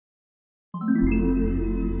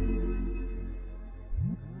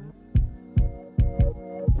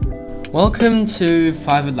Welcome to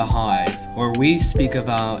Five at the Hive, where we speak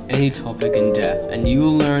about any topic in depth and you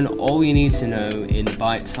will learn all you need to know in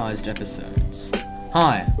bite-sized episodes.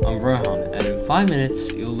 Hi, I'm Rohan, and in 5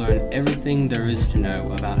 minutes you'll learn everything there is to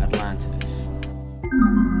know about Atlantis.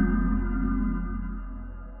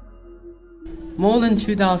 More than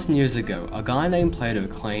 2,000 years ago, a guy named Plato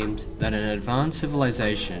claimed that an advanced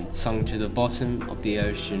civilization sunk to the bottom of the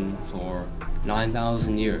ocean for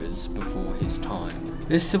 9,000 years before his time.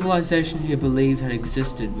 This civilization he believed had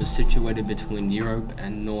existed was situated between Europe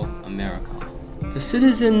and North America. The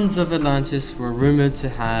citizens of Atlantis were rumored to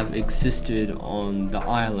have existed on the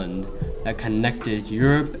island that connected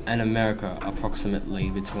Europe and America approximately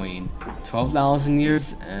between 12,000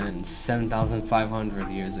 years and 7,500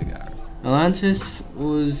 years ago. Atlantis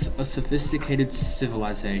was a sophisticated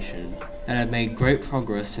civilization that had made great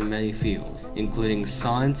progress in many fields, including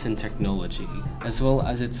science and technology, as well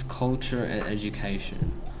as its culture and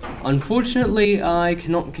education. Unfortunately, I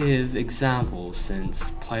cannot give examples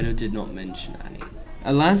since Plato did not mention any.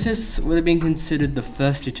 Atlantis would have been considered the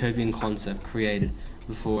first utopian concept created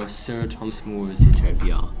before Sir Thomas More's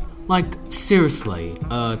Utopia. Like, seriously,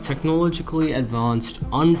 a technologically advanced,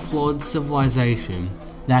 unflawed civilization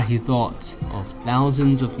that he thought of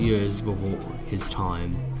thousands of years before his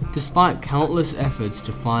time. Despite countless efforts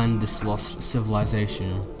to find this lost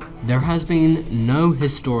civilization, there has been no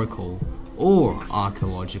historical or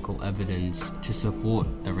archaeological evidence to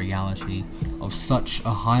support the reality of such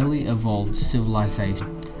a highly evolved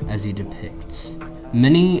civilization as he depicts.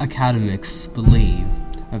 Many academics believe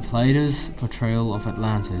that Plato's portrayal of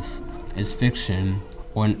Atlantis is fiction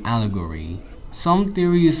or an allegory. Some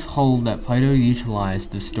theories hold that Plato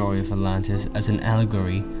utilized the story of Atlantis as an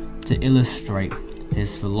allegory to illustrate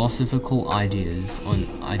his philosophical ideas on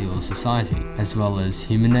ideal society, as well as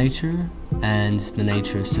human nature and the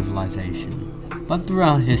nature of civilization. But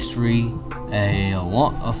throughout history, a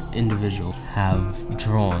lot of individuals have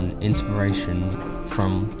drawn inspiration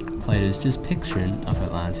from Plato's depiction of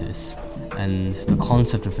Atlantis, and the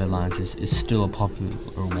concept of Atlantis is still a popular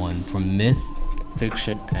one from myth,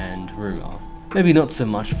 fiction, and rumor. Maybe not so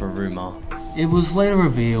much for rumor. It was later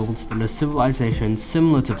revealed that a civilization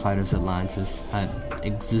similar to Plato's Atlantis had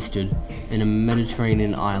existed in a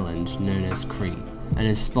Mediterranean island known as Crete, and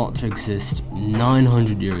is thought to exist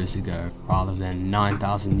 900 years ago rather than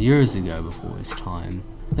 9,000 years ago before his time.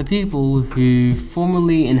 The people who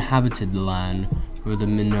formerly inhabited the land were the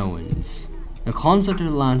Minoans. The concept of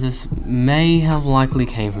Atlantis may have likely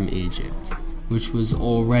came from Egypt, which was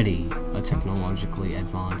already a technologically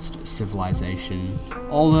advanced civilization,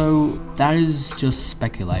 although that is just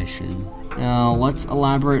speculation. Now let's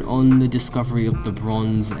elaborate on the discovery of the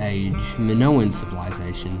Bronze Age Minoan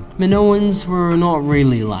civilization. Minoans were not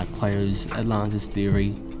really like Plato's Atlantis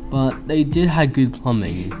theory, but they did have good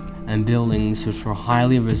plumbing and buildings which were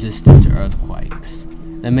highly resistant to earthquakes.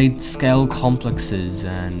 They made scale complexes,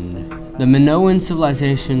 and the Minoan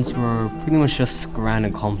civilizations were pretty much just grand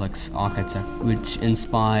and complex architecture, which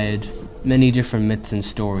inspired many different myths and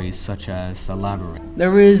stories, such as the labyrinth.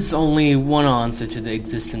 There is only one answer to the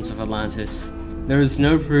existence of Atlantis. There is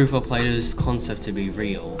no proof of Plato's concept to be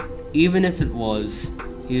real. Even if it was,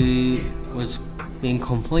 he was being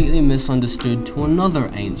completely misunderstood to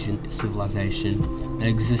another ancient civilization that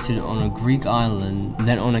existed on a Greek island,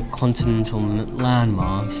 then on a continental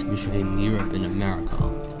landmass between Europe and America.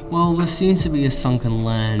 Well, there seems to be a sunken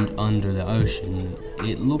land under the ocean.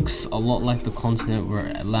 It looks a lot like the continent where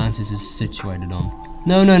Atlantis is situated on.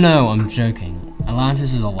 No, I'm joking.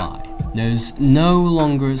 Atlantis is a lie. There's no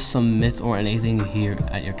longer some myth or anything you hear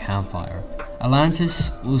at your campfire.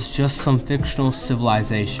 Atlantis was just some fictional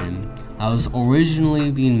civilization that was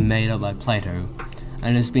originally being made up by Plato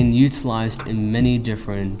and has been utilized in many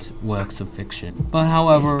different works of fiction. But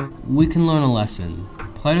however, we can learn a lesson.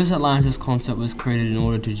 Plato's Atlantis concept was created in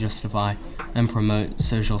order to justify and promote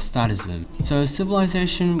social statism. So a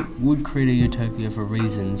civilization would create a utopia for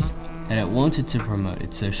reasons that it wanted to promote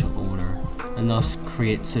its social order and thus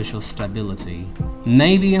create social stability.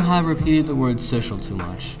 Maybe I have repeated the word social too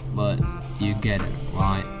much, but you get it,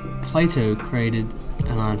 right? Plato created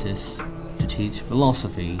Atlantis to teach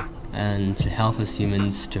philosophy and to help us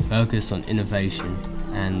humans to focus on innovation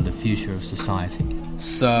and the future of society.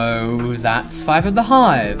 So that's Five at the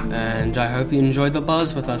Hive, and I hope you enjoyed the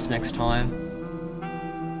buzz with us next time.